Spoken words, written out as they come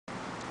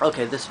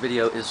Okay, this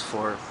video is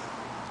for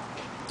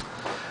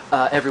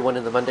everyone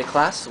in the Monday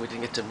class, so we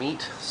didn't get to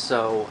meet,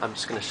 so I'm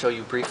just going to show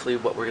you briefly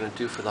what we're going to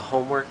do for the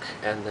homework,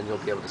 and then you'll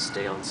be able to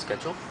stay on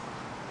schedule.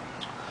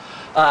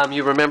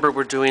 You remember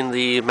we're doing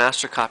the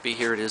master copy.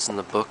 Here it is in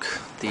the book,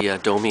 the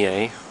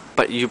Daumier,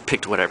 but you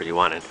picked whatever you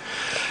wanted.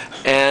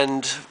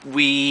 And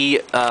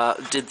we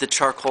did the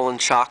charcoal and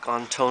chalk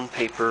on tone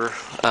paper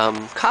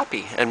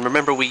copy, and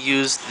remember we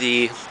used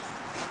the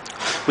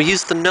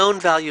known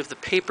value of the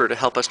paper to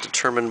help us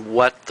determine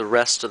what the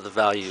rest of the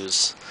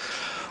values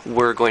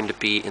were going to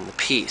be in the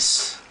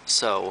piece.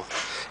 So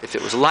if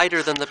it was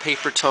lighter than the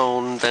paper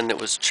tone, then it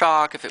was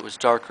chalk. If it was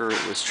darker,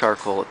 it was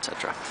charcoal,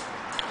 etc.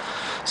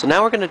 So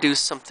now we're going to do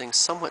something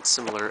somewhat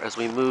similar as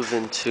we move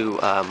into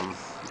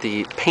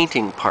the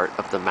painting part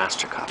of the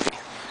master copy.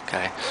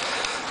 Okay,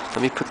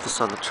 let me put this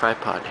on the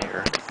tripod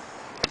here.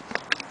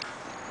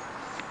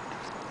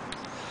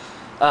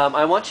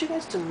 I want you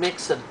guys to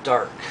mix a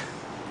dark,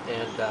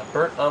 and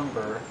burnt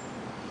umber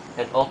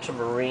and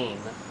ultramarine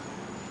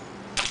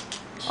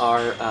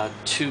are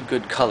two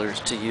good colors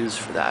to use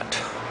for that.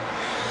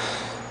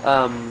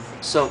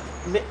 So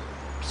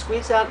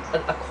squeeze out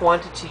a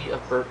quantity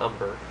of burnt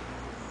umber,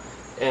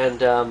 and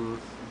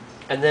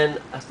then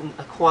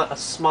a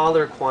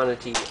smaller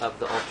quantity of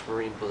the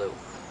ultramarine blue,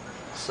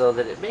 so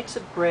that it makes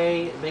it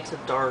gray, it makes it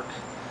dark,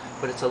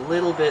 but it's a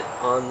little bit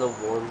on the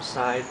warm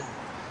side.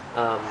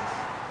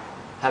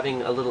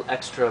 Having a little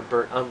extra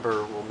burnt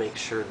umber will make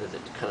sure that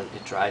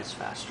it dries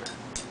faster.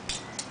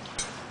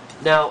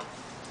 Now,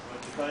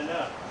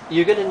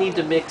 you're going to need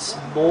to mix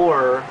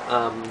more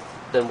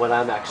than what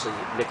I'm actually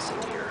mixing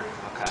here.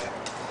 Okay.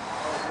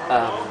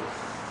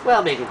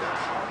 Well, maybe not.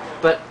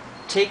 But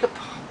take a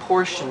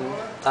portion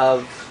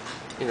of,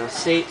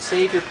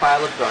 save your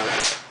pile of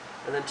dark,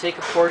 and then take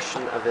a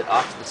portion of it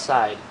off to the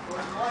side,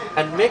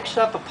 and mix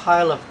up a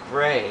pile of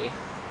gray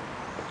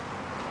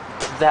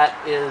that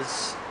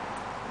is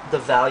the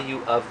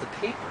value of the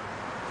paper.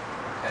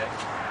 Okay.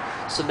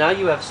 So now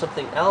you have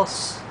something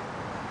else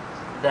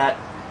that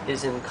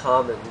is in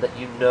common, that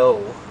you know,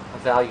 a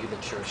value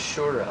that you're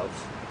sure of.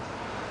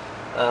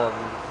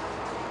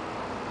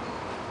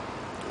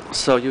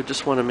 So you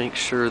just want to make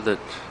sure that,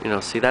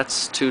 see,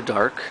 that's too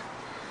dark.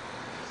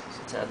 So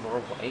let's add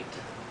more white.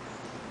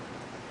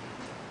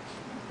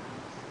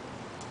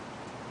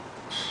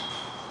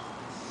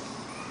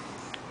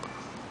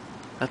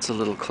 That's a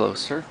little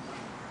closer.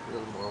 A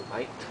little more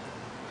white.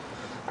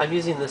 I'm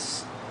using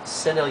this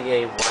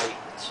Sennelier white.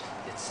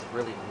 It's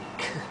really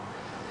weak.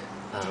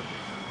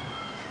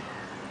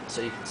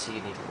 So you can see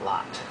you need a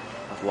lot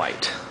of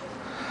white.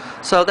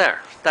 So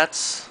there,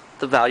 that's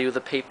the value of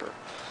the paper.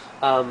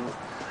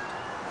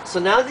 So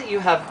now that you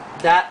have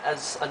that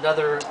as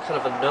another kind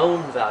of a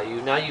known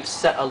value, now you've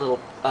set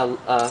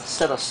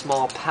set a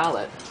small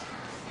palette.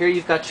 Here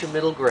you've got your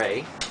middle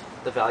gray,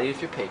 the value of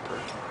your paper.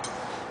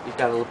 You've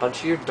got a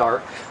bunch of your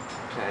dark,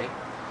 okay,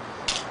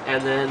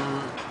 and then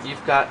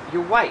you've got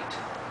your white.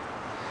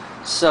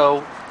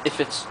 So if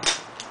it's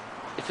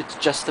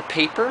just the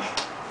paper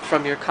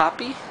from your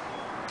copy,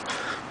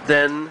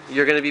 then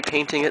you're going to be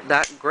painting it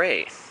that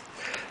gray.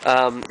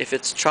 If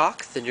it's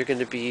chalk, then you're going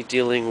to be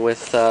dealing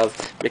with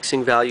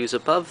mixing values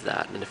above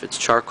that, and if it's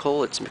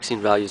charcoal, it's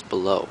mixing values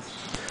below.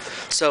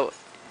 So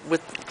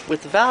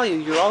with value,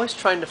 you're always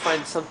trying to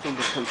find something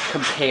to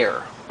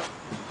compare.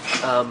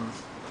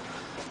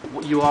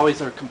 You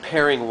always are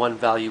comparing one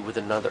value with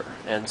another,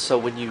 and so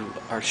when you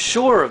are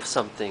sure of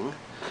something,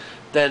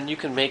 then you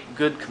can make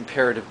good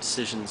comparative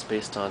decisions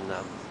based on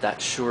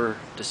that sure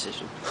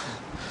decision.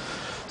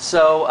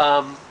 So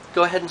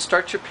go ahead and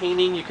start your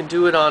painting. You can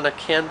do it on a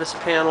canvas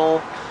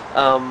panel.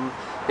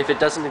 If it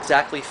doesn't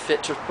exactly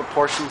fit to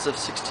proportions of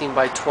 16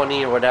 by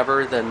 20 or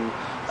whatever, then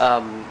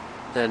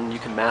you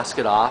can mask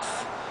it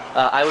off.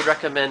 I would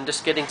recommend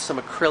just getting some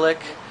acrylic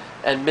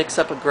and mix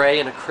up a gray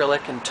and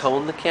acrylic and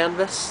tone the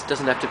canvas.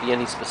 Doesn't have to be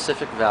any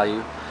specific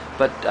value,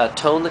 but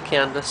tone the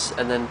canvas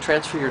and then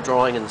transfer your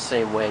drawing in the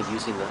same way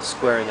using the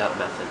squaring up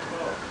method.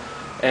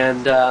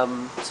 And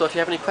so if you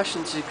have any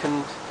questions, you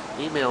can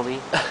email me.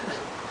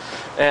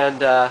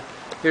 And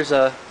here's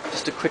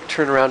just a quick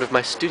turnaround of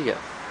my studio.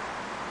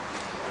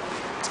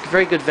 It's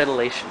very good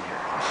ventilation here.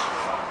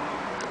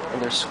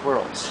 And there's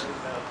squirrels.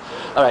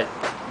 Alright,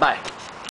 bye.